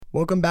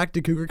Welcome back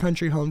to Cougar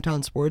Country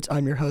Hometown Sports.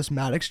 I'm your host,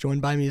 Maddox.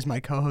 Joined by me is my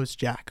co-host,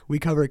 Jack. We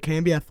cover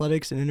Canby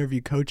athletics and interview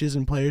coaches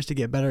and players to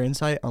get better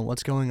insight on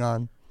what's going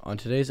on. On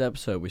today's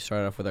episode, we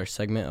start off with our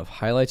segment of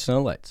highlights and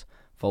lowlights,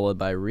 followed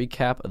by a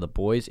recap of the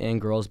boys and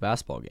girls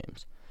basketball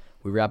games.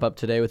 We wrap up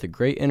today with a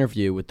great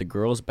interview with the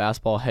girls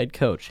basketball head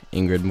coach,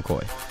 Ingrid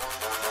McCoy.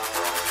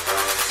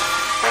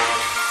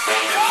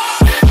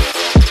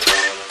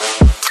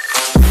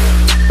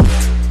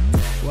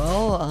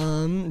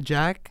 Well,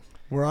 Jack,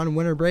 we're on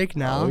winter break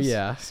now. Oh,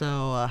 yeah.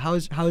 So,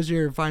 how's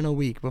your final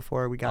week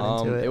before we got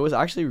into it? It was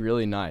actually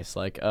really nice.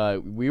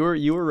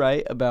 You were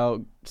right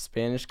about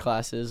Spanish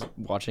classes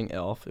watching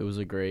Elf. It was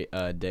a great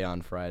day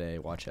on Friday.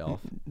 Watch Elf.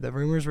 The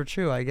rumors were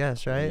true, I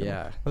guess, right?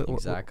 Yeah,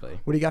 exactly.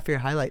 What do you got for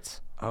your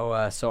highlights?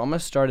 So I'm gonna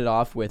start it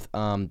off with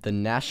the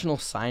National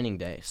Signing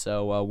Day.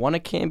 So one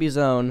of Canby's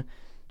own,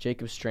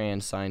 Jacob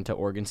Strand, signed to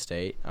Oregon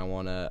State. I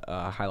want to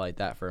highlight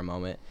that for a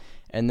moment,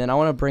 and then I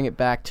want to bring it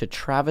back to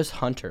Travis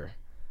Hunter.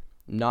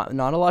 Not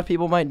a lot of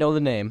people might know the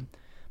name,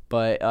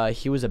 but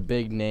he was a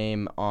big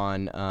name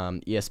on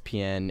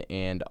ESPN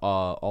and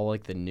all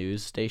like the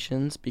news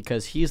stations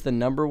because he's the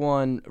number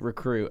one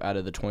recruit out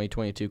of the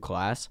 2022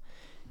 class,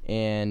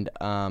 and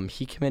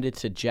he committed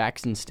to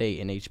Jackson State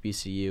and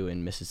HBCU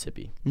in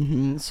Mississippi.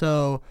 Mm-hmm.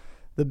 So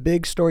the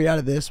big story out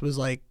of this was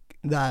like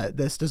that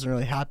this doesn't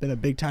really happen. A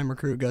big time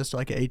recruit goes to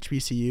like a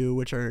HBCU,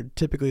 which are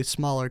typically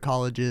smaller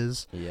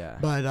colleges. Yeah.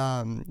 But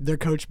they're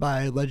coached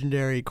by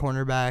legendary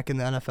cornerback in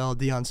the NFL,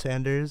 Deion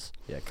Sanders.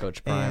 Yeah,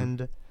 Coach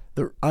Prime.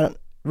 And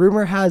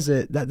rumor has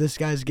it that this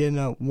guy's getting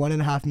a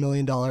 $1.5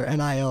 million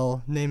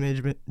NIL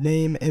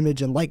name,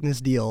 image, and likeness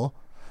deal.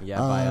 Yeah,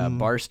 by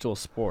Barstool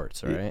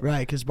Sports, right?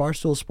 Right, because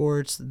Barstool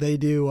Sports, they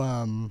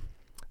do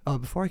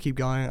before I keep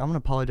going, I'm going to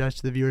apologize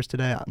to the viewers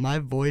today. My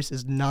voice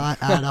is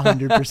not at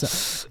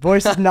 100%.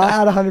 Voice is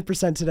not at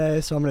 100% today,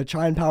 so I'm going to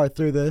try and power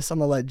through this. I'm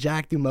going to let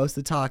Jack do most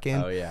of the talking.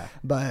 Oh, yeah.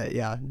 But,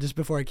 yeah, just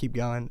before I keep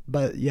going.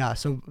 But, yeah,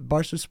 so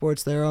Barstool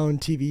Sports, their own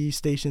TV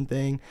station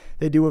thing,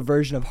 they do a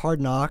version of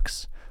Hard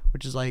Knocks,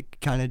 which is like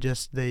kind of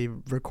just they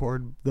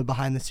record the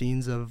behind the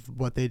scenes of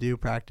what they do,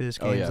 practice,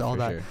 games, all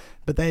that. Sure.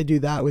 But they do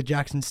that with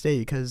Jackson State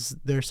because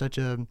they're such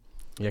a...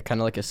 Yeah,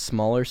 kind of like a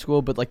smaller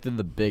school, but like they're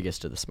the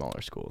biggest of the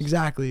smaller schools.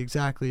 Exactly.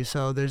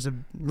 So there's a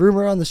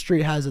rumor on the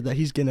street has it that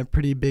he's getting a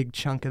pretty big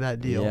chunk of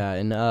that deal. Yeah,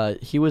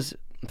 and he was,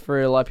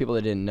 for a lot of people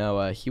that didn't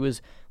know, he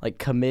was like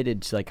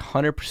committed to like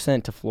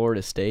 100% to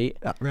Florida State.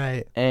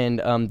 Right. And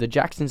the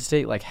Jackson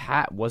State like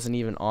hat wasn't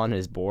even on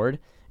his board.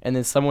 And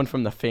then someone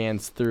from the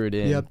fans threw it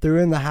in. Yep, threw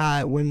in the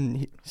hat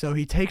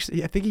he takes.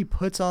 I think he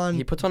puts on.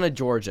 He puts on a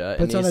Georgia.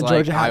 Puts on a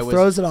Georgia hat.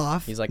 Throws it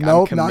off. He's like,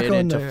 nope, I'm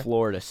committed to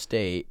Florida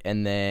State,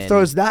 and then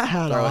throws that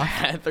hat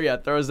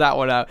off. Throws that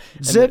one out.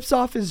 Zips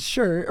off his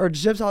shirt or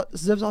zips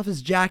off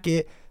his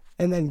jacket,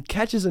 and then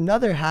catches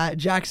another hat.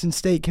 Jackson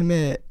State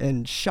commit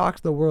and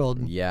shocked the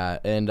world. Yeah,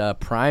 and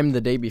Prime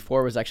the day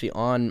before was actually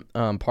on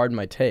Pardon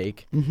My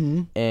Take,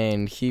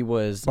 and he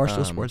was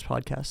Barstool Sports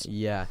podcast.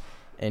 Yeah.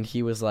 And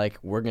he was like,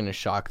 we're going to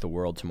shock the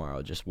world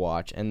tomorrow. Just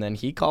watch. And then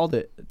he called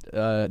it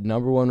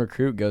number one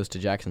recruit goes to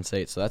Jackson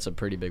State. So that's a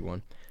pretty big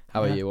one.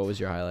 How about you? What was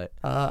your highlight?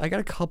 I got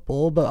a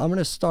couple, but I'm going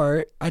to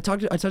start. I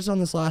touched on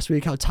this last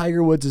week, how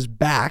Tiger Woods is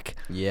back.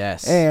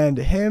 Yes. And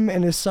him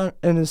and his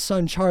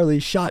son Charlie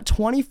shot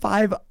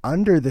 25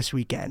 under this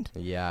weekend.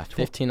 Yeah,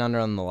 15 under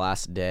on the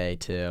last day,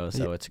 too.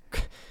 So it's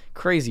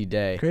crazy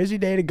day. Crazy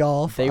day to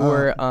golf. They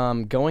were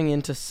going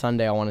into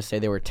Sunday, I want to say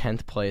they were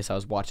 10th place. I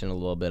was watching a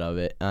little bit of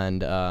it. And,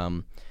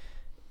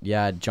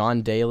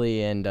 John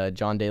Daly and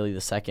John Daly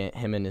II,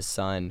 him and his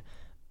son,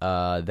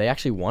 they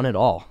actually won it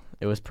all.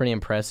 It was pretty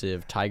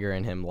impressive. Tiger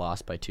and him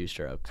lost by 2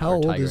 strokes. How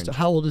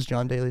old is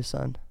John Daly's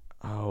son?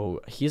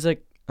 Oh, he's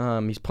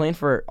playing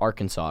for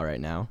Arkansas right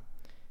now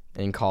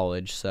in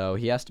college, so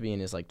he has to be in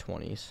his,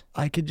 20s.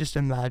 I could just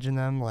imagine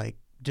them,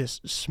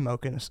 just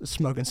smoking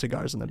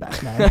cigars in the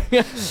back nine.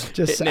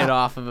 Just hitting it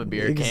off of a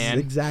beer can.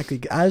 Exactly,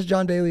 as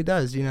John Daly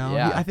does,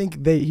 Yeah. I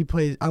think he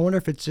plays. I wonder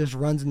if it just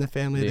runs in the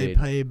family. Dude. They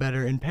play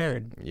better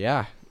impaired.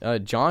 Yeah.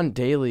 John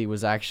Daly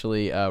was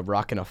actually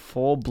rocking a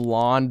full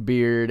blonde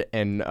beard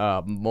and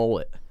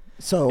mullet.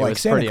 So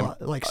Santa Claus.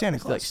 Like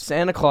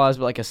Santa Claus,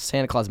 but like a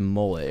Santa Claus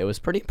mullet. It was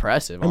pretty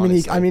impressive. I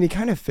mean, he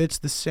kind of fits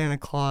the Santa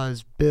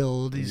Claus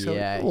build. He's a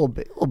little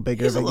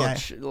bigger. He's a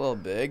little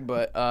big,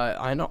 but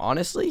I know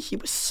honestly, he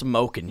was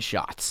smoking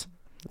shots.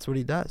 That's what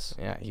he does.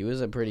 Yeah, he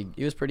was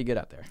pretty good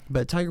out there.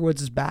 But Tiger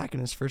Woods is back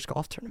in his first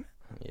golf tournament.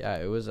 Yeah,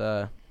 it was.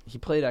 He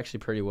played actually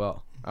pretty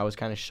well. I was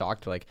kind of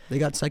shocked. They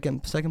got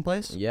second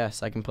place. Yeah,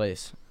 second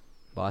place,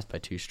 lost by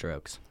 2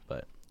 strokes,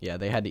 but. Yeah,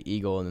 they had the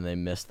eagle, and then they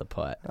missed the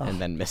putt, and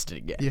then missed it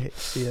again. You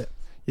see it.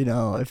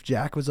 If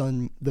Jack was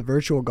on the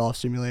virtual golf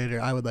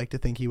simulator, I would like to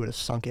think he would have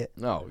sunk it.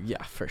 Oh,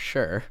 yeah, for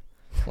sure.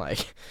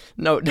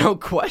 No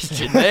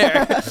question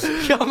there.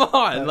 Come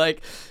on.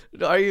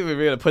 Are you even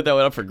going to put that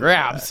one up for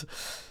grabs?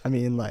 I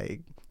mean,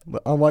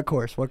 on what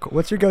course?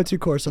 What's your go-to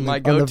course on the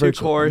virtual? My go-to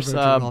course,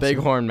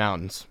 Bighorn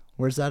Mountains.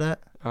 Where's that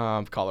at?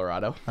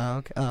 Colorado. Oh,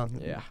 okay.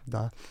 Yeah.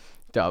 Duh.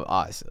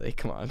 Obviously,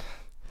 come on.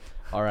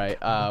 All right.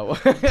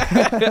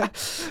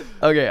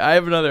 Okay, I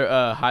have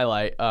another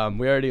highlight.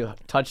 We already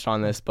touched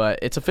on this, but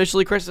it's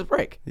officially Christmas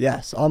break.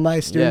 Yes, all my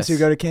students who Yes.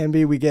 go to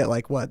Canby, we get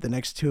the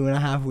next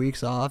 2.5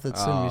 weeks off.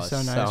 That's gonna be so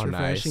Oh, nice, so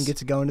refreshing. nice. Get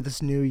to go into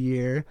this new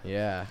year.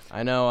 Yeah,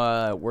 I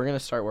know. We're gonna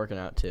start working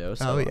out too.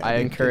 So Yeah, I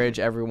dude, encourage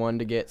everyone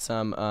to get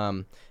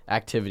some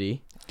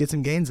activity. Get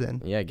some gains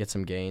in. Yeah, get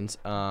some gains.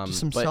 Just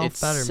some but it's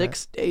self-betterment.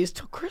 6 days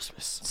till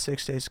Christmas.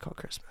 6 days called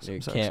Christmas. I'm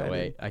Dude, so can't excited.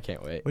 wait. I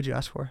can't wait. What'd you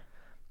ask for?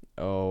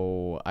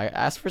 Oh, I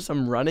asked for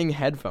some running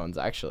headphones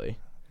actually.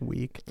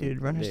 Week,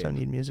 dude. Runners Dude. don't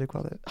need music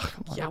while they.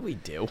 Come on. Yeah, we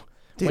do.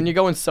 Dude. When you're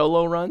going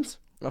solo runs,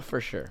 oh,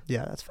 for sure.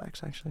 Yeah, that's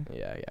facts actually.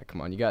 Yeah,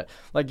 come on. You got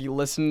you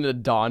listen to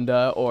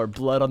Donda or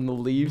Blood on the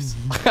Leaves.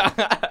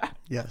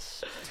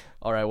 Yes.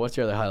 All right, what's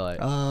your other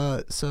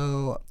highlight?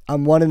 So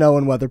I'm 1-0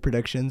 in weather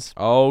predictions.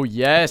 Oh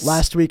yes.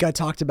 Last week I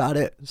talked about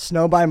it.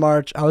 Snow by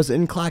March. I was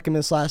in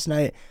Clackamas last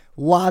night.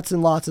 Lots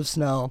and lots of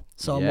snow.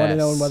 So I'm 1-0 in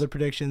Yes. weather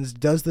predictions.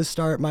 Does this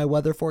start my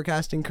weather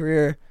forecasting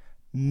career?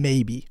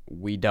 Maybe.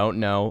 We don't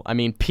know. I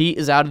mean, Pete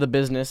is out of the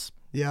business.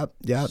 Yep.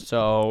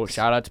 So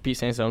shout out to Pete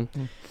Sansone.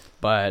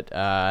 But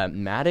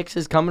Maddox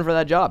is coming for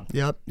that job.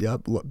 Yep.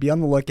 Be on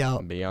the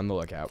lookout. Be on the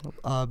lookout.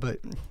 But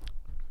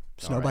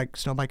snow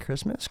by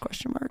Christmas?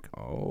 Question mark.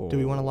 Oh. Do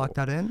we want to lock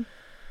that in?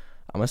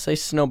 I'm gonna say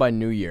snow by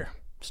New Year.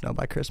 Snow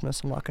by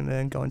Christmas. I'm locking it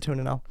in. Going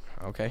 2-0.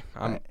 Okay.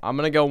 Alright. I'm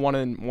gonna go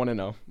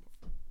 1-0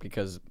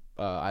 because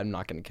I'm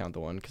not gonna count the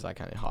one because I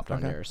kind of hopped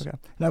on yours. Okay. And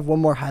I have one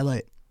more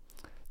highlight.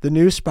 The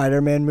new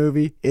Spider-Man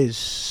movie is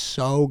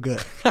so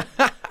good.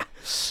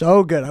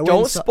 So good.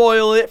 Don't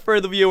spoil it for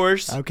the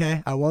viewers.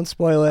 Okay, I won't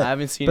spoil it. I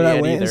haven't seen but it I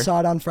yet went either. and saw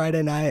it on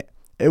Friday night.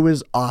 It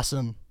was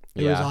awesome.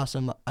 It was Yeah.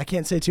 awesome. I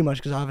can't say too much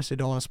because I obviously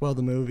don't want to spoil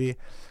the movie.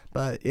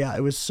 But yeah,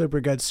 it was super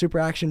good, super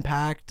action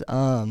packed.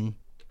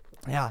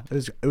 Yeah, it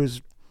was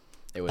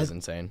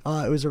Insane.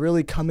 it was a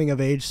really coming of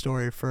age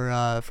story for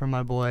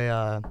my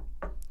boy.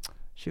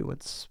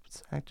 What's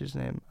the actor's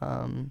name?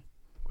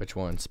 Which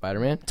one?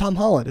 Spider-Man? Tom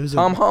Holland. It was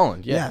Tom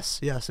Holland. Yeah.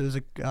 Yes. It was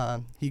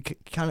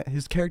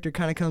his character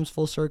kind of comes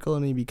full circle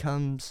and he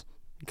becomes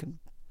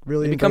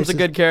really He becomes a embraces-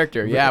 good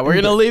character. Yeah, we're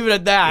gonna leave it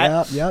at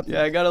that. Yep.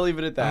 Yeah, I gotta leave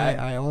it at that.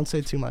 I won't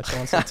say too much.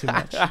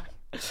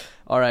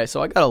 All right,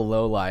 so I got a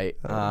low light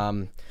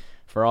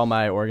for all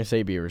my Oregon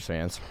State Beavers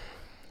fans.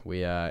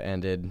 We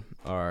ended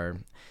our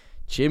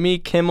Jimmy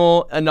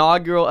Kimmel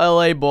inaugural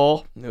LA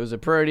Bowl. It was a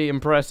pretty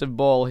impressive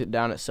bowl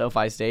down at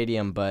SoFi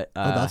Stadium, but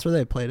that's where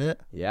they played it.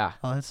 yeah,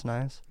 Oh, that's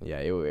nice. yeah,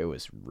 it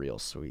was real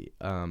sweet.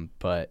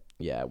 But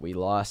yeah, we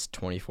lost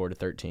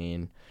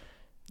 24-13.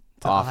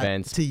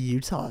 Offense to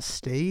Utah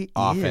State.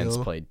 Offense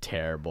Ew. played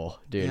terrible,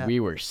 dude. Yeah. We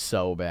were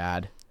so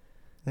bad.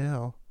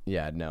 Ew.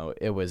 Yeah, no,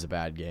 it was a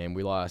bad game.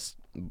 We lost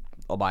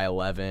by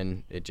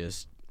 11.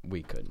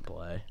 We couldn't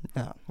play.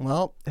 Yeah.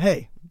 Well,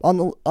 hey, on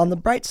the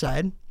bright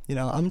side,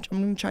 I'm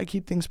gonna try to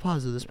keep things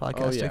positive this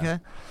podcast. yeah. Okay.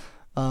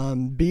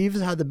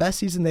 Beavs had the best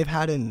season they've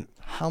had in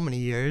how many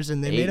years,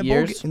 and they 8 made a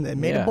years? bowl. They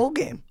made Yeah. a bowl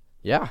game.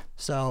 Yeah.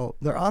 So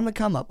they're on the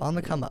come up.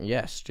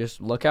 Yes, just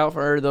look out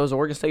for those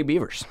Oregon State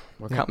Beavers.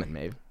 We're coming,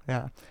 maybe.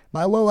 Yeah.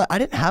 My low light. I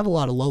didn't have a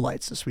lot of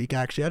lowlights this week.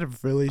 Actually, I had a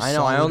really. I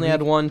know. I solid only week.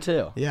 had one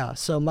too. Yeah.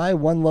 So my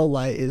one low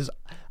light is,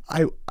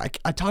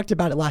 I talked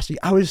about it last week.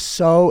 I was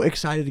so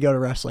excited to go to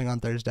wrestling on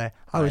Thursday.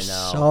 I was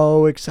know.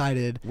 so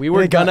excited. We were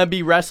And it got- gonna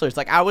be wrestlers.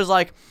 I was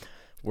like,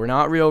 we're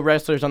not real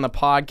wrestlers on the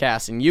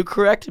podcast, and you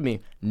corrected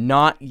me.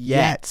 Not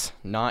yet.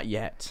 Not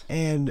yet.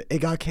 And it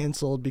got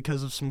canceled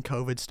because of some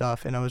COVID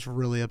stuff, and I was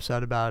really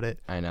upset about it.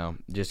 I know.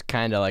 Just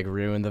kind of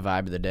ruined the vibe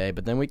of the day,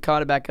 but then we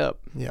caught it back up.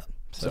 Yeah.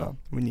 So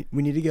we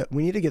need to get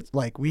we had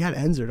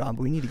Enzard on,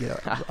 but we need to get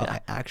an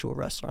actual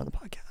wrestler on the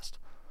podcast.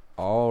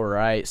 All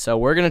right, so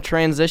we're going to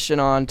transition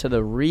on to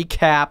the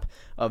recap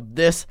of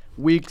this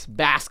week's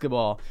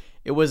basketball.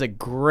 It was a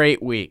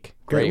great week.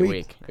 Great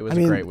week. It was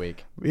a great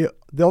week.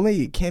 The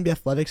only Canby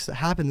athletics that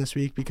happened this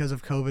week because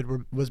of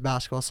COVID was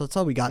basketball, so that's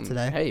all we got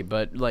today. Hey,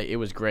 but it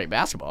was great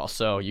basketball,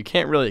 so you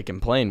can't really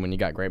complain when you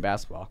got great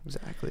basketball.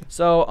 Exactly.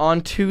 So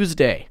on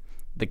Tuesday,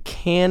 the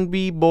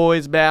Canby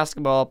boys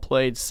basketball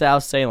played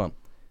South Salem.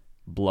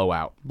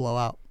 Blowout.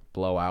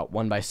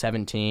 Won by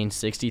 17,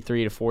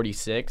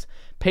 63-46.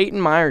 Peyton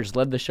Myers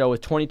led the show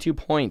with 22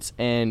 points,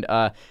 and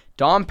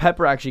Dom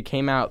Pepper actually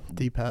came out.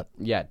 D-Pep.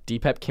 Yeah,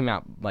 D-Pep came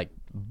out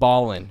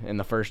balling in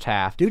the first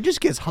half. Dude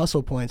just gets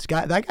hustle points.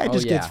 That guy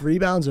just gets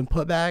rebounds and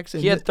putbacks.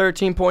 And He had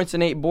 13 points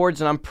and 8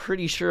 boards, and I'm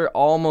pretty sure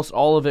almost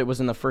all of it was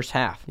in the first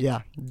half.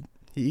 Yeah,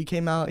 he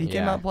came out. He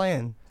came out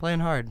playing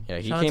hard. Yeah,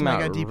 he Shout out came to my out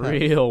guy D-Pep.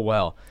 real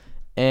well.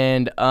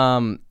 And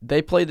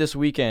they played this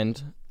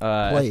weekend.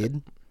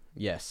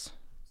 Yes.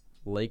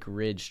 Lake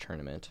Ridge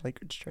tournament.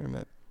 Lakers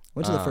tournament.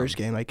 Went to the first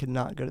game. I could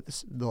not go to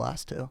the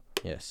last two.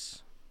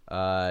 Yes.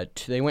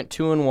 They went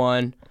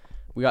 2-1.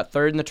 We got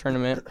third in the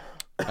tournament.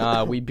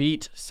 We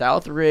beat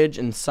Southridge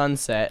and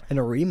Sunset. And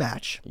a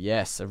rematch.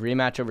 Yes, a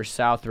rematch over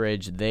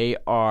Southridge. They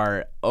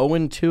are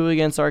 0-2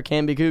 against our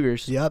Canby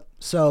Cougars. Yep.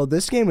 So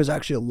this game was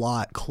actually a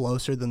lot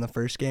closer than the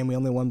first game. We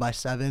only won by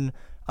 7.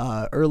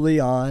 Early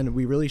on,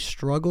 we really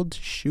struggled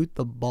to shoot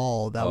the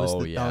ball. That was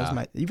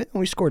even though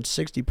we scored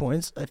 60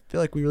 points, I feel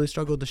like we really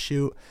struggled to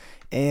shoot,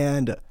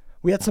 and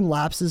we had some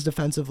lapses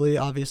defensively.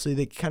 Obviously,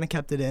 they kind of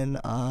kept it in.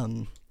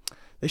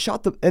 They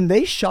shot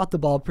the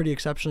ball pretty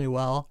exceptionally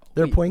well.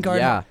 Their point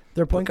guard had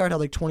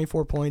like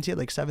 24 points. He had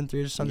like 7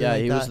 threes or something like that.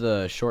 Yeah, he was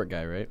the short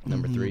guy, right?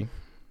 Number 3.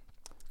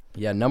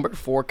 Yeah, number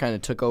 4 kind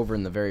of took over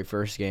in the very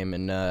first game,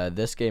 and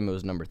this game it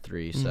was number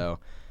 3. So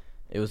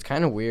it was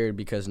kind of weird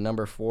because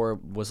number 4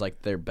 was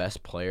like their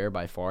best player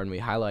by far, and we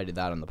highlighted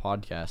that on the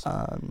podcast.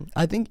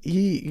 I think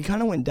he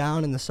kind of went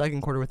down in the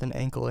second quarter with an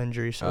ankle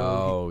injury.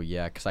 So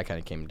because I kind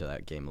of came into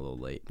that game a little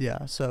late.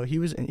 Yeah, so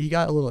he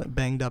got a little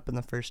banged up in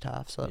the first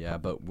half. So yeah,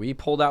 but we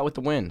pulled out with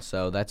the win,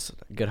 so that's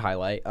a good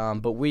highlight.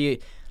 But we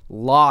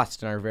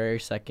lost in our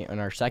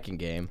second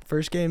game.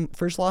 First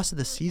loss of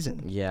the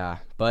season. Yeah,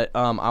 but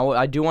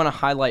I do want to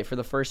highlight for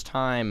the first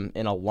time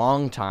in a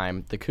long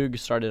time, the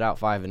Cougars started out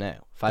 5-0.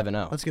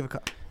 Let's give a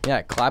clap.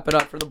 Yeah, clap it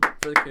up for the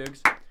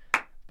Cougs.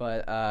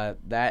 But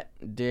that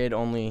did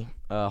only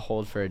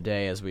hold for a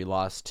day as we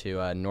lost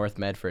to North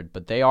Medford.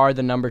 But they are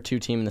the number 2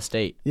 team in the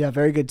state. Yeah,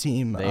 very good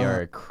team. They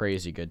are a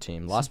crazy good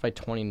team. Lost by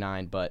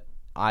 29, but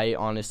I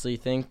honestly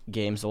think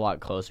game's a lot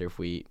closer if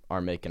we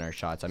are making our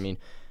shots. I mean,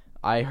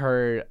 I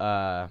heard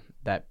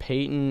that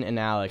Peyton and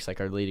Alex, like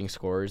our leading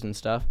scorers and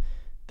stuff,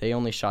 they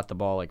only shot the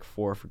ball like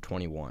 4 for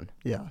 21.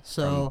 Yeah,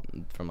 so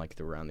from like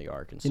around the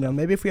arc and stuff.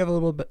 Maybe if we have a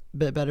little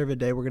bit better of a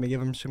day, we're gonna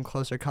give them some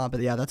closer comp. But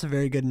yeah, that's a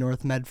very good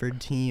North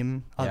Medford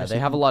team. Obviously. Yeah,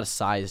 they have a lot of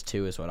size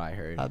too, is what I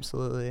heard.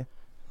 Absolutely.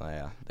 Oh,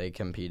 yeah, they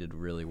competed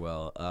really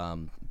well.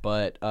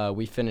 But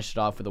we finished it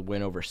off with a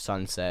win over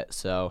Sunset.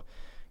 So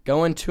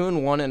going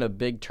 2-1 in a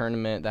big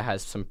tournament that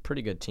has some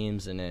pretty good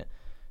teams in it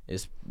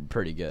is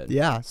pretty good.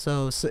 Yeah,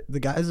 so the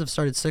guys have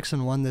started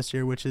 6-1 this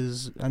year, which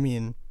is,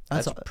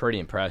 that's pretty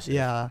impressive.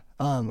 Yeah,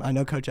 I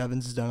know Coach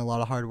Evans has done a lot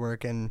of hard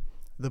work, and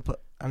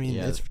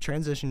it's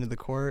transitioned to the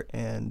court,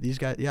 and these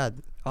guys,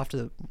 off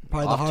to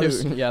probably the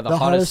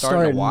hottest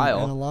start in a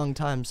while, in a long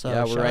time. So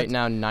yeah, we're right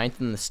now 9th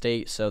in the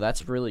state, so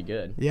that's really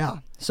good. Yeah.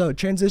 So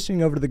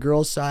transitioning over to the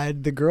girls'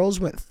 side, the girls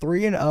went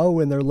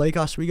 3-0 in their Lake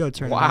Oswego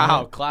tournament.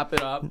 Wow, clap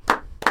it up.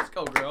 Let's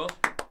go, girls.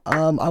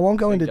 I won't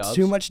go into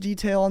too much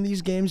detail on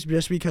these games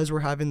just because we're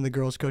having the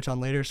girls coach on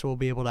later, so we'll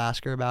be able to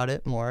ask her about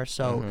it more.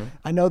 So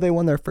I know they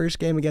won their first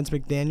game against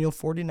McDaniel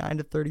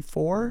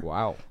 49-34.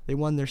 Wow. They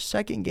won their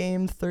second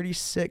game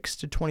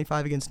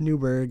 36-25 against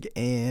Newburgh,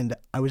 and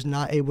I was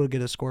not able to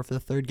get a score for the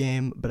third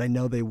game, but I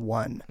know they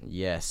won.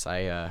 Yes,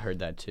 I heard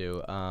that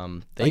too.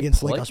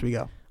 Against Lake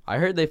Oswego. I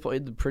heard they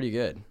played pretty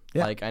good.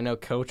 Yeah. Like, I know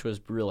Coach was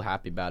real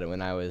happy about it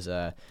when I was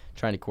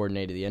trying to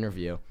coordinate the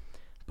interview.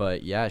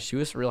 But, yeah, she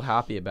was real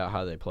happy about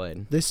how they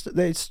played.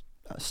 They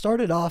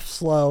started off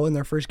slow in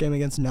their first game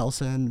against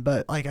Nelson,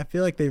 but I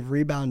feel like they've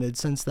rebounded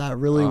since that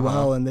really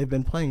well, and they've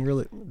been playing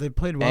they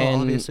played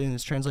well, obviously, and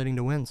it's translating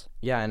to wins.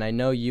 Yeah, and I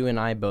know you and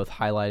I both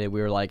highlighted,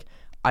 we were like,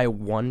 I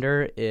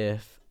wonder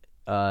if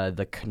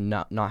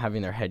not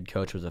having their head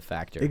coach was a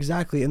factor.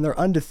 Exactly, and they're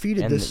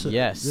undefeated this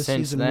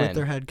season with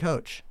their head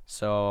coach.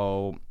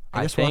 So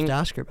I guess we'll have to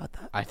ask her about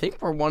that. I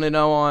think we're 1-0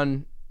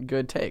 on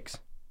good takes.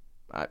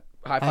 High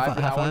five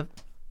for that one.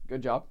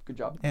 Good job.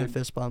 And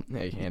fist bump.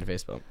 Hey, and a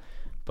fist bump.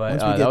 But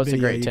that was a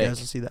great take. You guys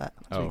will see that.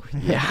 Oh,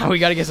 yeah, we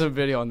got to get some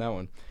video on that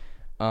one.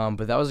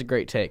 But that was a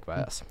great take by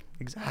us.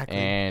 Exactly.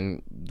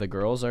 And the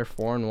girls are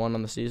 4-1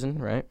 on the season,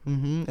 right?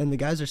 Mm-hmm. And the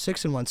guys are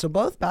 6-1. So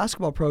both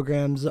basketball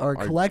programs are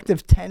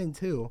collective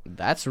 10-2.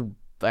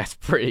 That's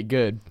pretty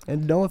good.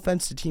 And no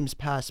offense to teams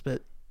past,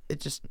 but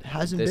it just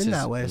hasn't been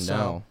that way. No.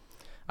 So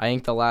I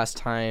think the last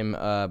time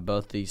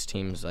both these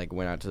teams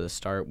went out to the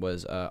start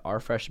was our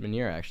freshman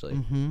year, actually.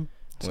 Mm-hmm.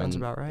 Sounds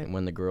about right.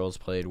 When the girls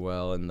played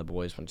well and the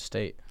boys went to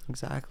state.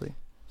 Exactly.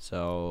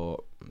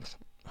 So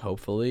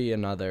hopefully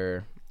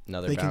another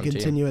they can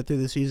continue it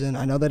through the season.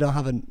 I know they don't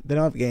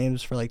have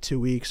games for 2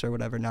 weeks or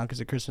whatever now because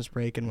of Christmas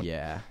break and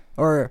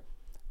or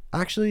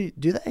actually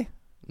do they?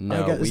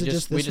 No, we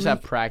just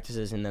have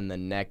practices and then the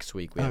next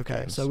week we have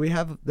games. So they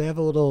have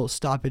a little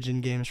stoppage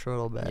in games for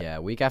a little bit. Yeah,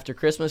 week after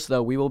Christmas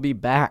though we will be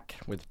back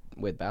with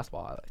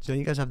basketball highlights. So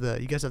you guys have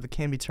the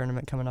Canby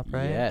tournament coming up,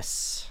 right?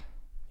 Yes.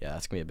 Yeah,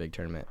 that's gonna be a big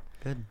tournament.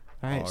 Good.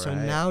 All right. So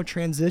now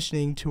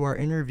transitioning to our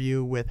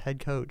interview with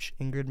head coach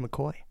Ingrid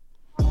McCoy.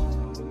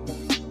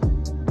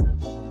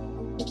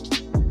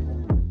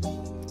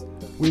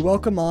 We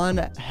welcome on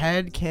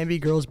head Canby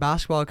girls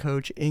basketball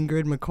coach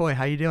Ingrid McCoy.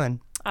 How you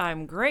doing?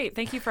 I'm great.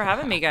 Thank you for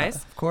having me, guys.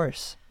 Of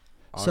course.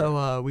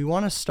 So we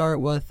want to start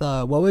with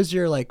what was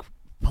your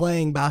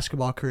playing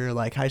basketball career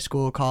like? High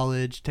school,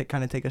 college?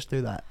 Kind of take us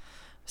through that.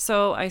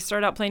 So I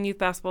started out playing youth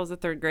basketball as a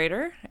third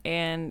grader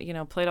and,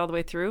 played all the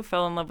way through,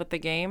 fell in love with the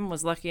game,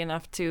 was lucky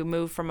enough to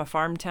move from a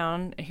farm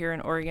town here in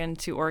Oregon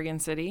to Oregon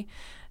City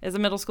as a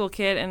middle school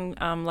kid,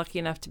 and lucky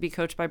enough to be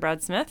coached by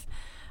Brad Smith,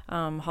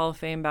 Hall of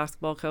Fame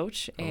basketball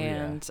coach.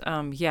 He's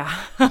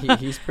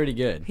pretty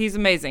good. He's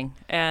amazing.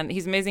 And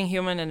he's an amazing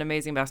human and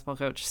amazing basketball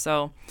coach.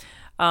 So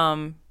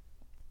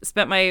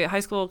spent my high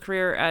school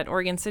career at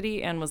Oregon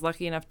City and was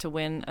lucky enough to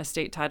win a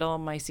state title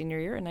my senior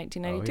year in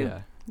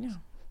 1992. Yeah.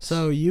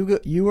 So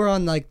you were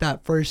on like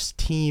that first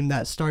team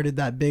that started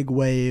that big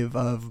wave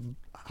of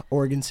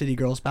Oregon City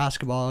girls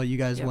basketball. You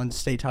guys won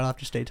state title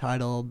after state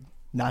title,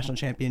 national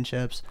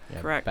championships.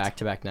 Yeah, Correct.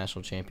 Back-to-back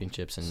national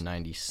championships in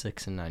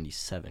 96 and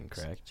 97,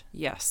 correct?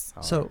 Yes.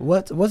 So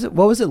what was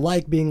it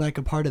like being like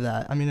a part of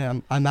that? I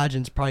mean, I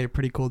imagine it's probably a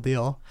pretty cool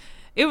deal.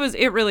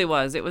 It really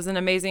was. It was an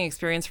amazing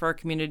experience for our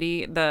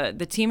community.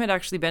 The team had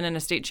actually been in a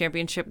state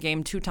championship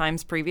game 2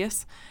 times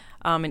previous,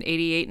 in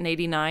 88 and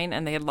 89,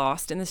 and they had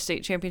lost in the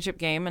state championship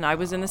game. And I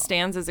was in the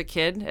stands as a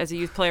kid, as a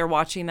youth player,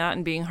 watching that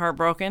and being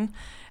heartbroken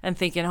and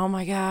thinking, oh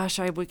my gosh,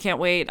 we can't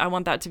wait. I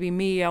want that to be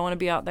me. I want to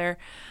be out there.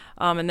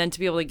 And then to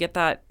be able to get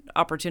that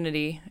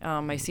opportunity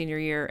my senior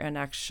year and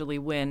actually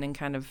win and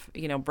kind of,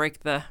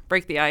 break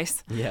the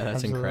ice. Yeah, that's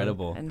Absolutely.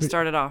 incredible. And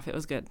start it off. It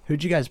was good.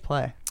 Who'd you guys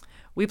play?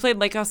 We played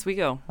Lake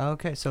Oswego.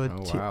 Okay, so a wow.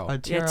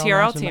 TRL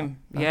TRL team.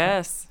 Okay.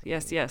 Yes.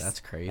 That's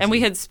crazy. And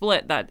we had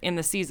split that in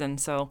the season,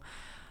 so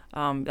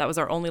that was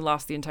our only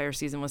loss the entire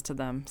season was to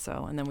them.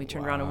 So, and then we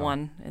turned around and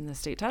won in the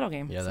state title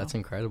game. Yeah, that's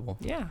incredible.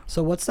 Yeah.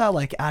 So what's that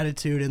like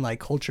attitude and like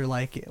culture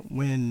like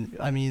when,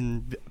 I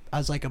mean,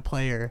 as like a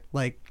player,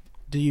 like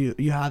do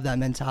you have that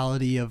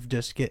mentality of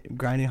just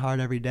grinding hard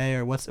every day,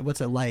 or what's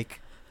it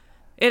like?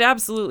 It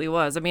absolutely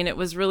was. I mean, it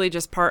was really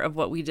just part of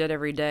what we did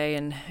every day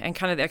and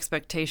kind of the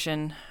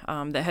expectation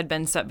that had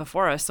been set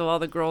before us. So all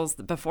the girls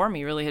before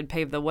me really had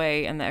paved the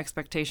way and the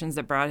expectations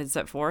that Brad had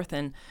set forth.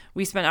 And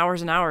we spent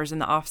hours and hours in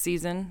the off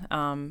season.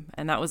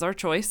 And that was our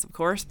choice, of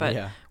course.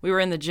 But we were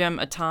in the gym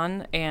a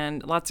ton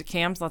and lots of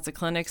camps, lots of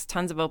clinics,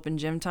 tons of open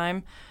gym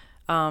time.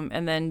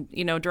 And then,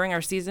 during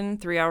our season,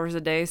 3 hours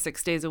a day,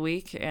 6 days a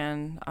week.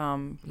 And,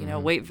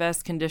 weight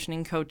vest,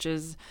 conditioning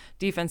coaches,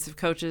 defensive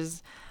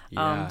coaches.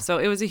 Yeah. So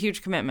it was a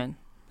huge commitment.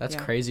 That's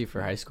crazy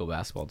for high school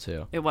basketball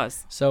too. It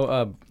was.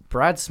 So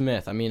Brad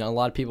Smith, I mean, a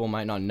lot of people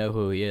might not know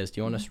who he is.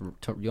 Do you want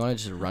to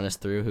just run us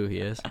through who he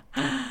is?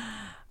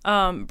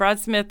 Brad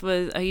Smith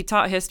he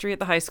taught history at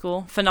the high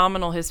school.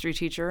 Phenomenal history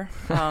teacher.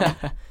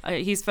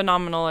 He's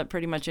phenomenal at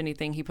pretty much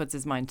anything he puts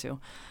his mind to.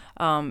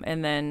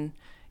 And then,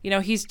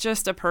 he's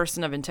just a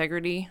person of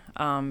integrity.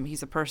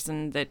 He's a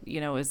person that,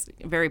 is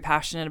very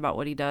passionate about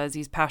what he does.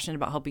 He's passionate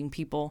about helping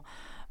people.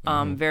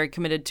 Very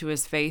committed to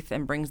his faith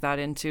and brings that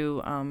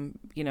into,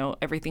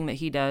 everything that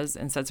he does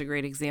and sets a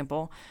great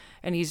example.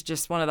 And he's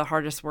just one of the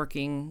hardest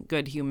working,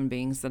 good human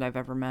beings that I've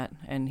ever met.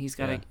 And he's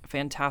got a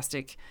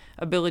fantastic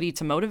ability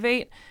to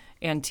motivate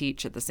and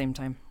teach at the same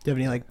time. Do you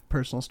have any like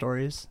personal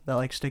stories that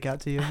like stick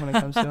out to you when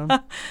it comes to him?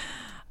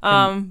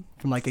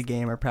 From like a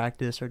game or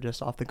practice or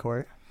just off the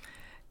court?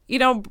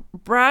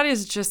 Brad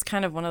is just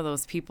kind of one of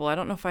those people. I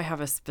don't know if I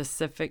have a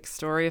specific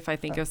story. If I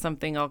think of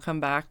something, I'll come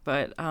back.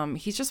 But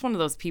he's just one of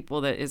those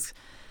people that is,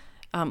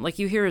 like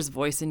you hear his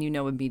voice and you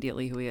know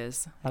immediately who he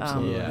is.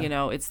 Absolutely.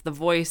 It's the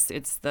voice,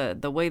 it's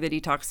the way that he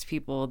talks to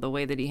people, the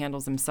way that he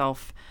handles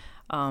himself,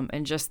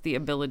 and just the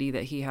ability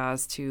that he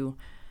has to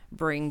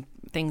bring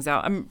things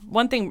out. A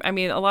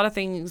lot of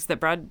things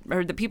that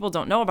that people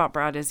don't know about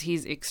Brad is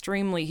he's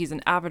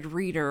an avid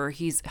reader.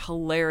 He's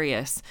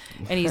hilarious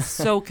and he's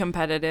so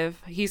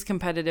competitive. He's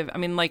competitive. I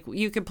mean, like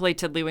you could play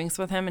tiddlywinks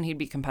with him and he'd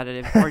be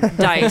competitive, or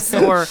dice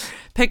or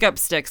pick up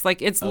sticks.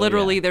 Like it's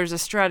literally, there's a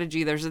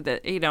strategy.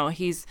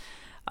 He's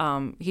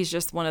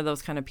just one of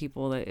those kind of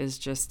people that is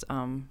just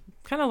kind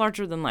of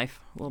larger than life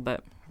a little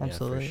bit.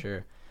 Absolutely. Yeah, for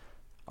sure.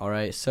 All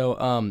right, so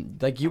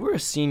like you were a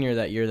senior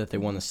that year that they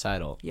won the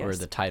title, or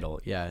the title,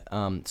 yeah.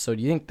 So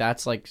do you think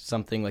that's like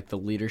something like the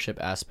leadership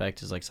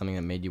aspect is like something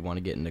that made you want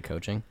to get into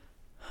coaching?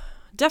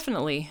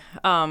 Definitely.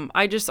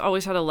 I just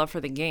always had a love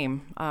for the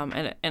game,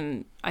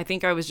 and I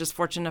think I was just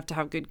fortunate enough to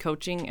have good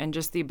coaching and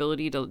just the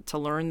ability to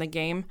learn the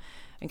game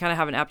and kind of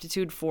have an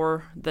aptitude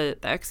for the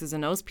X's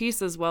and O's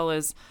piece as well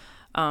as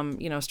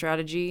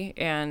strategy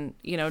and,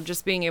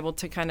 just being able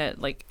to kind of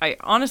like, I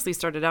honestly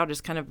started out as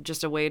kind of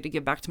just a way to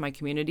give back to my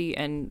community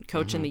and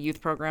coach in the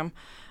youth program.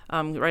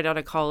 Right out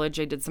of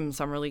college, I did some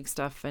summer league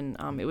stuff and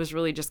it was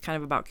really just kind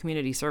of about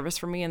community service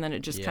for me. And then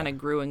it just kind of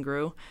grew and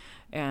grew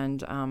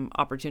and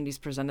opportunities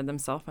presented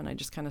themselves and I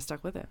just kind of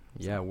stuck with it.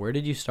 Yeah. Where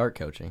did you start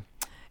coaching?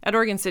 At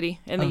Oregon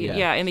City in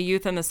the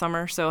youth in the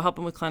summer, so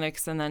helping with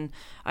clinics, and then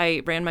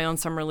I ran my own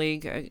summer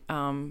league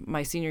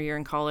my senior year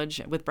in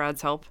college with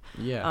Brad's help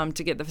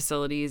to get the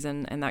facilities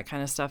and that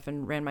kind of stuff,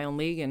 and ran my own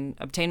league and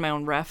obtained my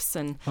own refs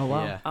and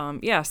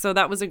so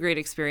that was a great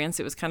experience.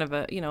 It was kind of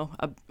a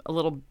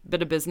little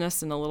bit of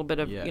business and a little bit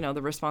of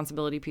the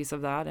responsibility piece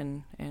of that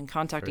and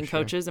contacting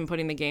coaches and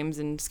putting the games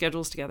and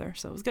schedules together.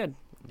 So it was good.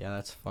 Yeah,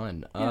 that's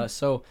fun.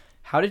 So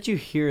how did you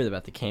hear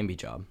about the Canby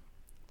job?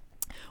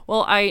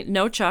 Well, I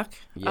know Chuck,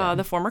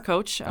 the former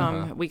coach.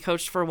 We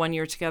coached for 1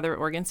 year together at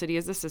Oregon City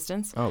as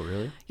assistants. Oh,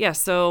 really? Yeah.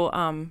 So,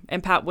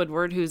 and Pat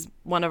Woodward, who's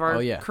one of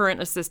our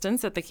current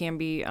assistants at the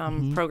Canby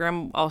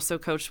program, also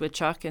coached with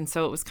Chuck. And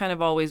so it was kind of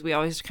we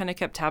always kind of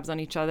kept tabs on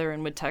each other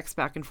and would text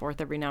back and forth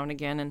every now and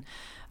again. And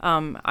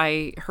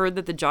I heard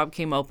that the job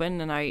came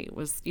open, and I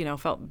was,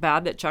 felt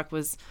bad that Chuck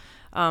was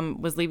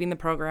leaving the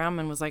program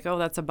and was like, oh,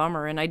 that's a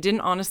bummer. And I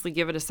didn't honestly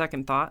give it a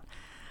second thought.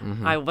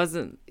 I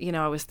wasn't,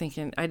 I was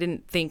thinking, I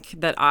didn't think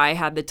that I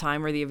had the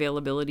time or the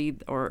availability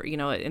or,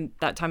 in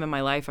that time in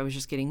my life, I was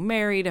just getting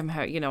married. I'm,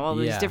 all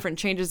these different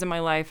changes in my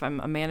life. I'm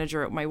a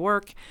manager at my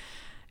work.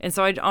 And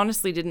so I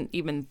honestly didn't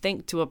even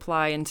think to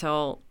apply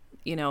until,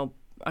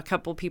 a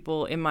couple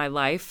people in my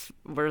life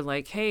were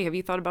like, hey, have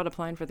you thought about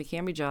applying for the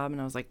Canby job?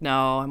 And I was like,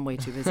 no, I'm way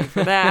too busy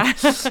for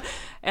that.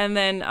 And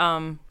then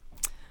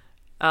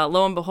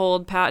lo and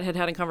behold, Pat had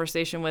a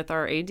conversation with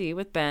our AD,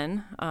 with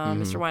Ben,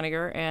 Mr.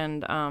 Weiniger.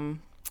 And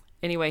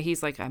anyway,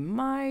 he's like, I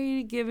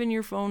might give in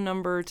your phone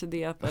number to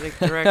the athletic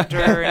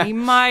director, and he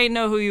might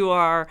know who you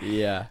are.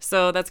 Yeah.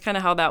 So that's kind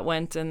of how that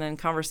went. And then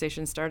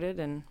conversation started,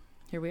 and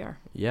here we are.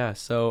 Yeah.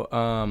 So,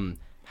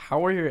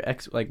 how are your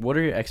what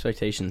are your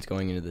expectations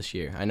going into this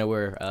year? I know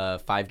we're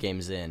 5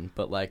 games in,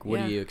 but what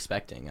are you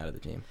expecting out of the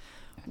team?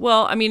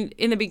 Well, I mean,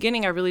 in the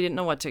beginning, I really didn't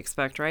know what to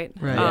expect, right?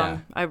 Right.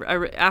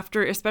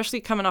 After, especially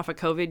coming off a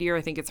COVID year,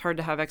 I think it's hard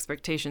to have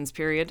expectations,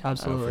 period.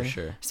 Absolutely. For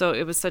sure. So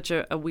it was such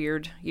a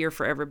weird year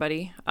for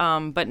everybody.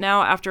 But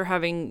now after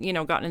having,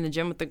 gotten in the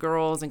gym with the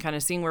girls and kind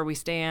of seeing where we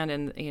stand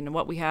and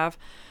what we have,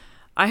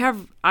 I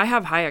have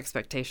high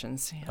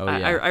expectations. Oh,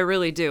 yeah. I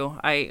really do.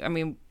 I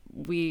mean,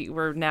 we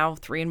were now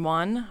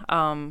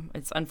 3-1.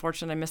 It's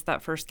unfortunate I missed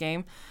that first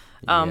game.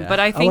 But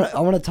I think I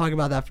want to talk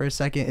about that for a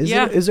second.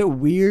 Is it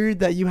weird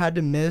that you had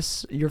to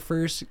miss your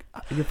first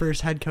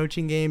head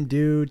coaching game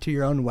due to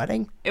your own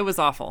wedding? It was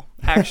awful,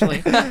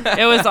 actually.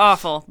 It was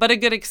awful, but a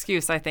good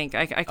excuse, I think.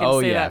 I can say that. Oh,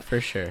 yeah,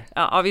 for sure.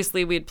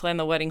 Obviously, we had planned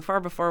the wedding far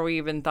before we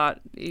even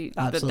thought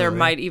that there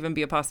might even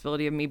be a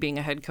possibility of me being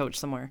a head coach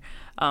somewhere.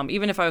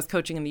 Even if I was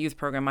coaching in the youth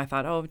program, I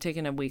thought, I'm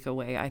taking a week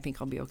away. I think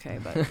I'll be okay.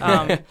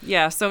 But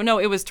yeah, so no,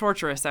 it was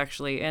torturous,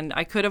 actually. And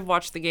I could have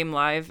watched the game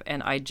live,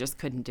 and I just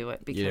couldn't do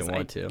it. Because you didn't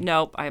want to?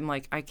 Nope. I'm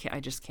like, I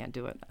just can't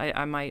do it.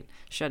 I might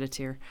shed a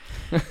tear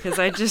because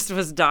I just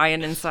was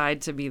dying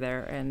inside to be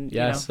there. And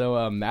yeah,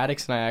 so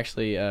Maddox and I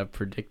actually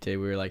predicted,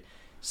 we were like,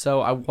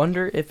 so I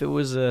wonder if it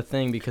was a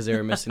thing because they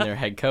were missing their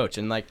head coach.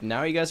 And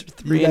now you guys are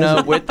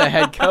 3-0 with the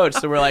head coach.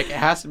 So we're like, it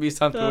has to be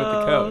something with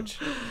the coach.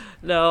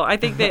 No, I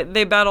think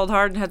they battled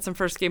hard and had some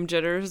first game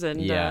jitters.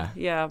 And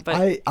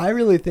but I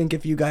really think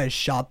if you guys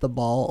shot the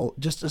ball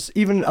just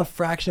even a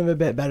fraction of a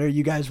bit better,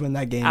 you guys win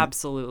that game.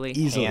 Absolutely.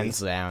 Easily. Hands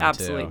down.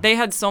 Absolutely. Too. They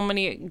had so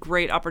many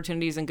great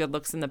opportunities and good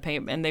looks in the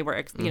paint, and they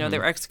were they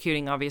were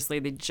executing, obviously.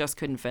 They just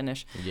couldn't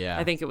finish. Yeah.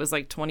 I think it was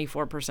 24%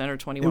 or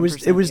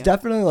 21%. It was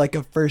definitely like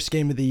a first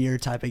game of the year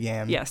type of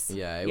game. Yes.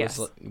 Yeah, it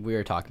was. We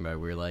were talking about it.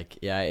 We were like,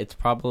 yeah, it's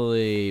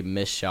probably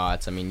missed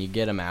shots. I mean, you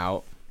get them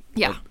out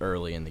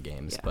early in the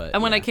games. But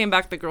when I came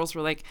back, the girls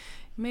were like,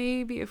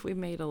 maybe if we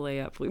made a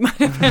layup, we might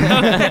have been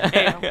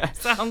okay.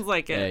 Sounds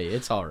like it. Hey,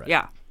 it's all right.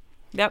 Yeah.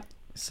 Yep.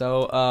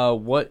 So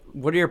what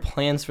are your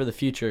plans for the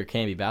future of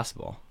Canby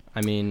basketball?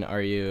 I mean,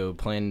 are you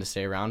planning to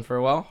stay around for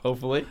a while,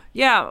 hopefully?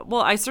 Yeah,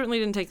 well, I certainly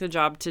didn't take the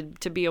job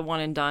to be a one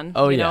and done.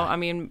 Oh, you yeah. know, I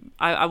mean,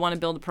 I want to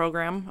build a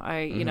program.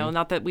 You know,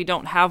 not that we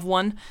don't have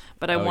one,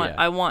 but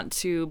I want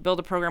to build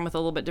a program with a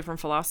little bit different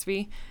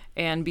philosophy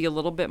and be a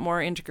little bit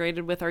more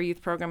integrated with our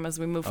youth program as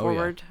we move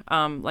forward.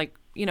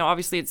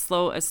 Obviously it's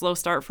a slow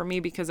start for me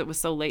because it was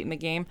so late in the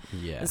game.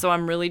 Yeah. And so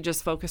I'm really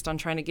just focused on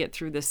trying to get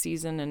through this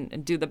season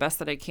and do the best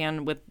that I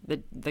can with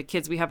the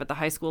kids we have at the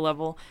high school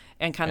level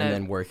and kind of. And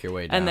then work your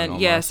way down. And then,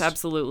 almost. yes,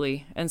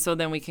 absolutely. And so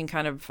then we can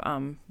kind of.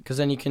 Because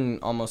then you can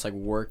almost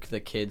work the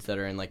kids that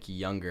are in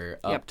younger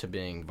up to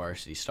being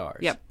varsity stars.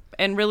 Yep.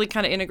 And really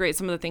kind of integrate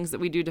some of the things that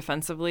we do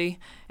defensively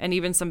and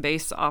even some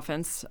base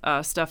offense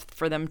stuff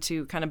for them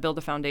to kind of build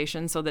a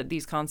foundation so that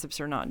these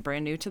concepts are not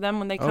brand new to them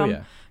when they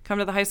come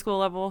to the high school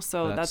level.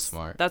 So that's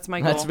smart. That's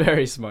my goal. That's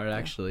very smart,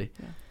 actually.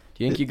 Yeah.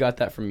 Do you think you got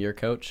that from your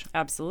coach?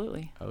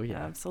 Absolutely. Oh, yeah.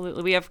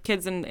 Absolutely. We have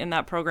kids in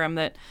that program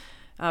that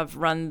have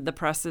run the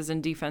presses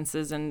and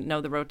defenses and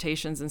know the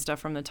rotations and stuff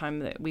from the time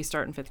that we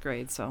start in 5th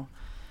grade. So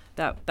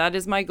that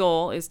is my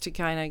goal, is to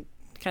kind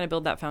of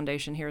build that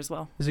foundation here as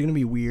well. Is it going to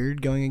be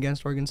weird going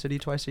against Oregon City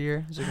twice a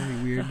year? Is it going to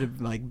be weird to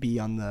be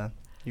on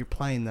you're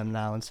playing them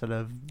now instead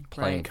of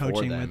playing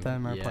coaching for them. with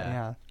them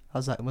or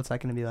How's that? What's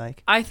that going to be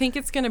like? I think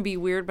it's going to be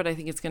weird, but I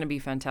think it's going to be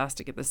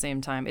fantastic at the same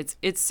time.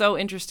 It's so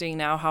interesting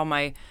now how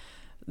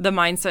the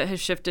mindset has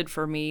shifted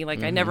for me.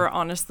 I never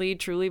honestly,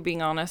 truly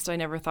being honest, I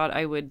never thought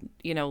I would,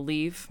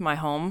 leave my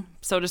home,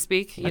 so to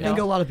speak. I think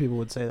a lot of people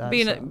would say that.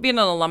 Being an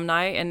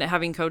alumni and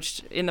having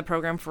coached in the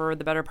program for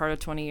the better part of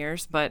 20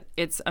 years, but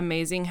it's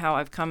amazing how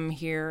I've come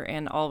here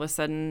and all of a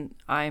sudden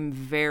I'm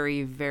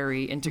very,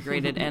 very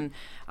integrated and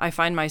I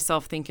find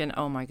myself thinking,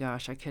 oh my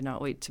gosh, I could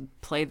not wait to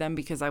play them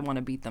because I want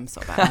to beat them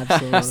so bad.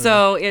 Absolutely.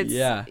 So it's,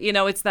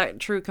 it's that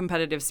true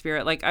competitive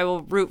spirit. I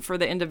will root for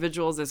the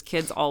individuals as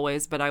kids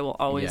always, but I will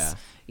always,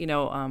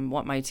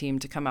 want my team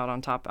to come out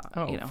on top.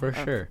 For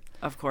sure.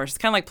 Of course. It's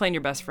kind of like playing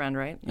your best friend,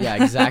 right?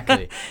 Yeah,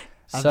 exactly.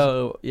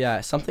 So,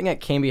 something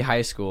at Canby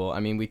High School. I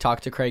mean, we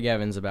talked to Craig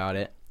Evans about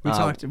it.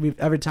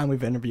 Every time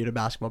we've interviewed a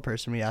basketball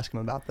person, we ask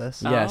him about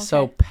this. Yeah,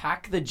 so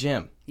pack the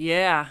gym.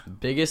 Yeah.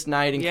 Biggest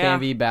night in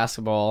Canby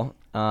basketball.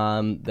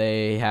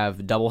 They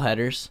have double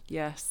headers,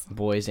 Yes.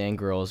 boys and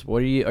girls.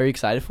 Are you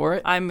excited for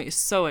it? I'm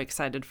so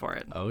excited for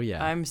it. Oh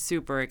yeah. I'm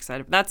super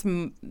excited.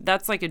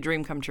 That's like a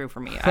dream come true for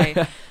me.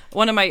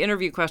 One of my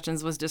interview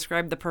questions was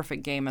describe the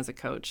perfect game as a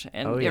coach,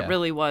 and it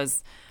really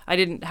was. I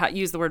didn't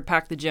use the word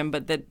pack the gym,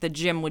 but the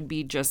gym would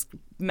be just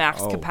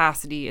max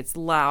capacity. It's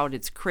loud,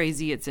 it's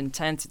crazy, it's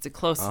intense, it's a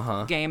close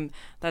game.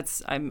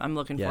 I'm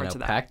looking forward to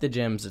that. Pack the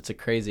gyms. It's a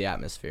crazy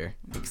atmosphere.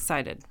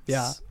 Excited.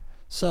 Yeah.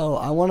 So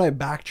I want to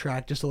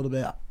backtrack just a little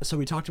bit. So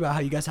we talked about how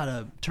you guys had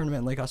a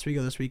tournament in Lake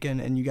Oswego this weekend,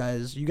 and you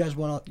guys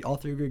won all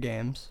 3 of your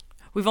games.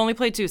 We've only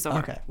played 2 so far.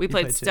 Okay. We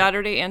played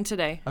Saturday and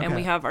today, and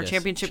we have our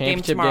championship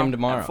game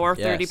tomorrow at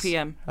 4:30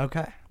 p.m.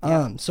 Okay.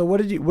 Yeah. So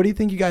what do you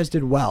think you guys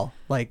did well?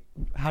 Like,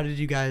 how did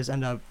you guys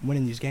end up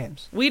winning these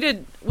games? We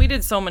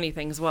did so many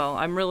things well.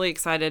 I'm really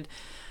excited.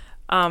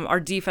 Our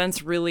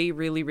defense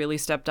really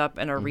stepped up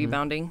and our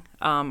rebounding.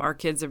 Our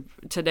kids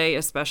today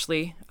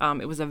especially,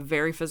 it was a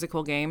very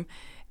physical game.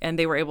 And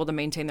they were able to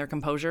maintain their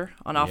composure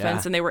on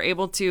offense. And they were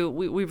able to,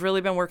 we've really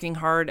been working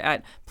hard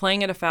at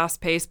playing at a fast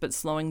pace, but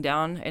slowing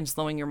down and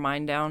slowing your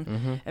mind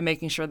down and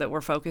making sure that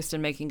we're focused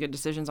and making good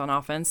decisions on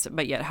offense,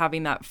 but yet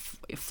having that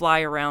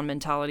fly around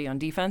mentality on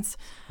defense.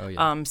 Oh,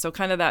 yeah. So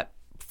kind of that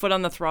foot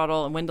on the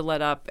throttle and when to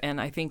let up. And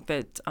I think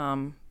that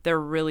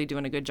they're really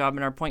doing a good job.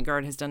 And our point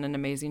guard has done an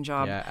amazing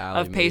job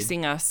of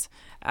pacing us.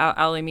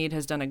 Allie Mead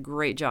has done a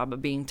great job of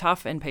being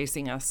tough and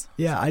pacing us.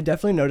 Yeah, I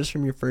definitely noticed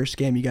from your first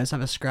game you guys have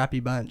a scrappy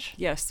bunch.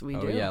 Yes, we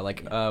do.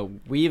 Yeah,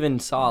 we even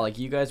saw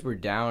you guys were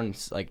down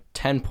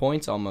 10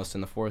 points almost in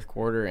the fourth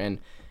quarter, and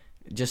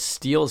just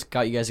steals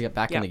got you guys to get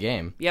back in the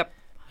game. Yep.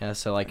 Yeah,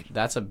 so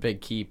that's a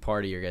big key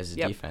part of your guys'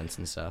 defense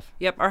and stuff.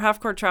 Yep, our half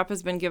court trap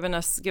has been giving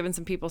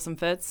some people some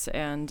fits,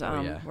 and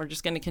we're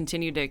just going to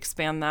continue to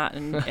expand that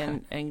and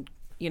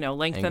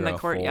lengthen the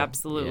court. Yeah,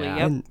 absolutely. Yeah.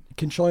 Yep. And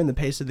controlling the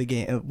pace of the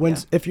game.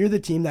 If you're the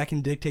team that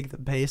can dictate the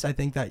pace, I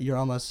think that you're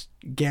almost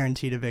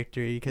guaranteed a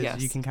victory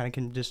because you can kind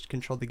of just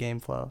control the game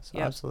flow. So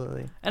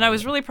absolutely. And I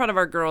was really proud of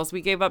our girls.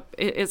 We gave up,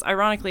 is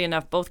ironically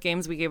enough, both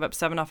games we gave up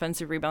 7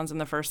 offensive rebounds in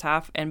the first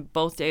half, and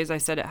both days I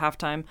said at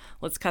halftime,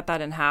 let's cut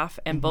that in half,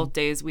 and both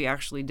days we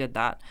actually did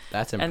that.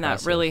 That's impressive. And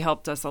that really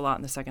helped us a lot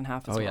in the second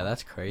half as well. Oh yeah,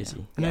 that's crazy.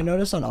 Yeah. And I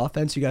noticed on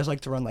offense you guys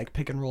like to run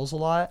pick and rolls a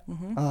lot,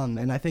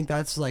 and I think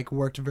that's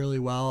worked really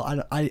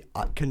well. I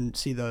couldn't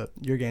see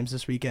your games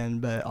this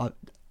weekend, but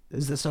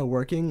is this still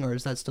working, or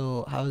is that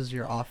still, how is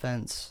your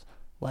offense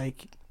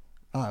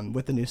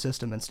with the new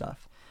system and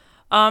stuff?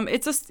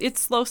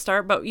 It's slow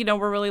start, but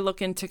we're really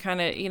looking to kind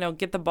of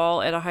get the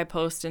ball at a high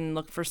post and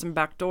look for some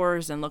back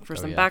doors and look for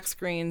some back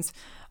screens,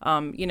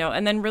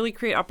 and then really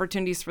create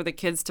opportunities for the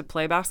kids to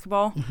play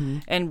basketball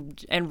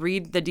and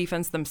read the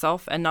defense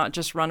themselves and not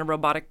just run a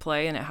robotic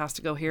play and it has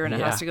to go here and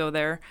it has to go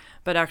there,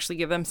 but actually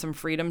give them some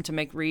freedom to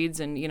make reads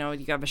and you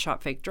have a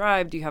shot fake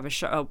drive, do you have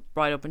a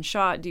wide open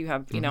shot, do you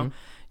have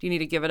do you need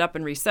to give it up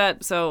and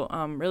reset? So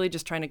really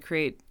just trying to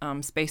create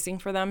spacing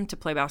for them to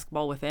play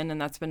basketball within,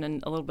 and that's been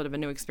a little bit of a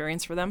new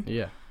experience for them.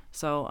 Yeah.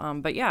 So,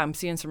 but yeah, I'm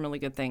seeing some really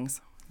good things.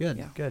 Good,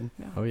 yeah. Good.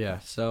 Yeah. Oh yeah.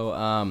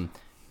 So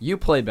you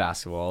played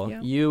basketball.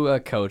 Yeah. You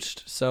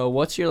coached. So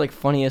what's your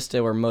funniest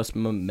or most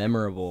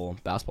memorable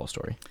basketball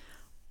story?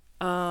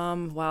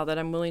 Wow, that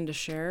I'm willing to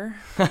share.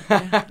 You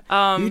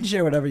can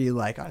share whatever you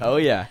like on it. Oh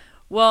yeah.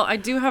 Well, I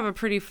do have a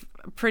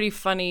pretty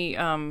funny.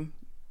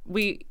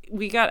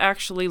 We got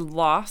actually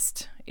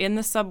lost in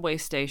the subway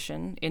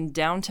station in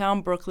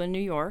downtown Brooklyn,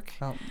 New York.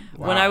 Oh,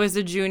 wow. When I was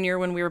a junior,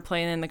 when we were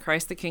playing in the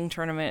Christ the King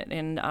tournament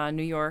in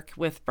New York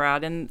with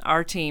Brad and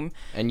our team.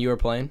 And you were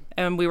playing?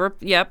 And we were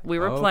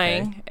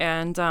playing. Okay.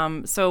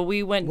 And so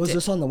we went. Was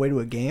this on the way to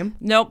a game?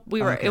 Nope,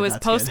 we were. Okay, it was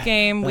post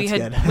game. We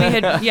had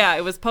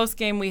it was post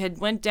game. We had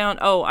went down.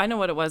 Oh, I know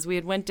what it was. We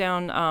had went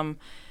down.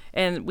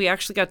 And we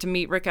actually got to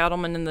meet Rick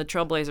Adelman and the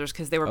Trailblazers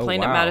because they were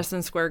playing at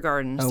Madison Square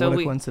Garden. Oh, what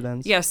a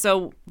coincidence. Yeah,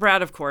 so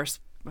Brad, of course,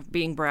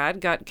 being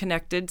Brad, got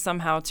connected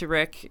somehow to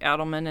Rick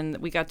Adelman, and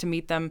we got to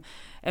meet them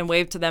and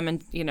wave to them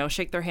and,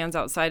 shake their hands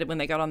outside when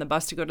they got on the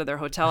bus to go to their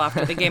hotel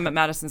after the game at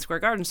Madison Square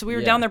Garden. So we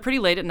were down there pretty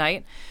late at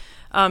night.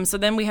 So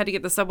then we had to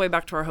get the subway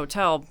back to our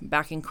hotel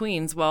back in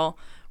Queens. Well,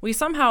 we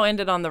somehow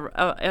ended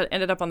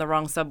up on the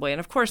wrong subway.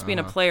 And of course, being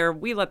a player,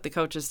 we let the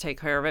coaches take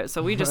care of it.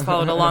 So we just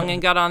followed along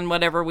and got on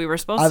whatever we were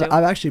supposed to.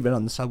 I've actually been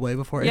on the subway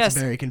before. Yes.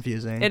 It's very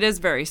confusing. It is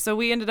very. So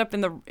we ended up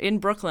in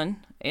Brooklyn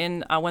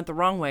and went the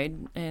wrong way.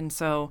 And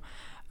so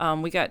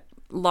we got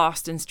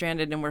lost and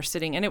stranded and we're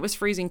sitting, and it was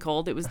freezing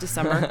cold. It was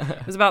December.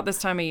 It was about this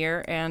time of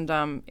year.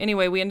 And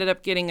anyway, we ended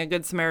up getting a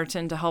good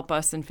Samaritan to help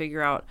us and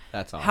figure out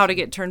how to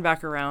get turned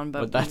back around.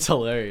 But that's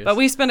hilarious. But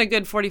we spent a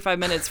good 45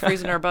 minutes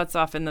freezing our butts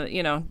off in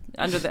the,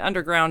 under the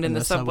underground in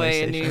the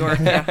subway in New York.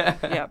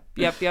 Yeah.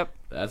 Yep.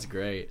 That's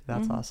great.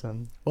 That's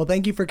awesome. Well,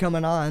 thank you for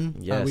coming on.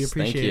 Yes, we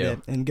appreciate it.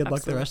 And good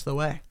luck the rest of the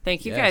way.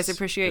 Thank you, guys. I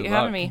appreciate you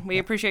having me. We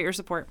appreciate your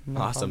support.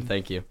 Awesome.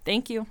 Thank you.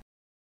 Thank you.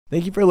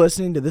 Thank you for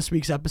listening to this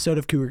week's episode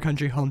of Cougar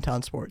Country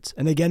Hometown Sports.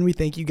 And again, we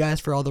thank you guys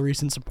for all the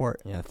recent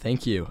support. Yeah,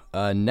 thank you.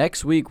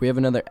 Next week, we have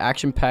another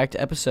action-packed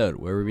episode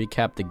where we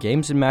recap the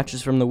games and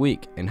matches from the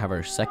week and have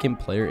our second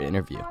player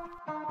interview.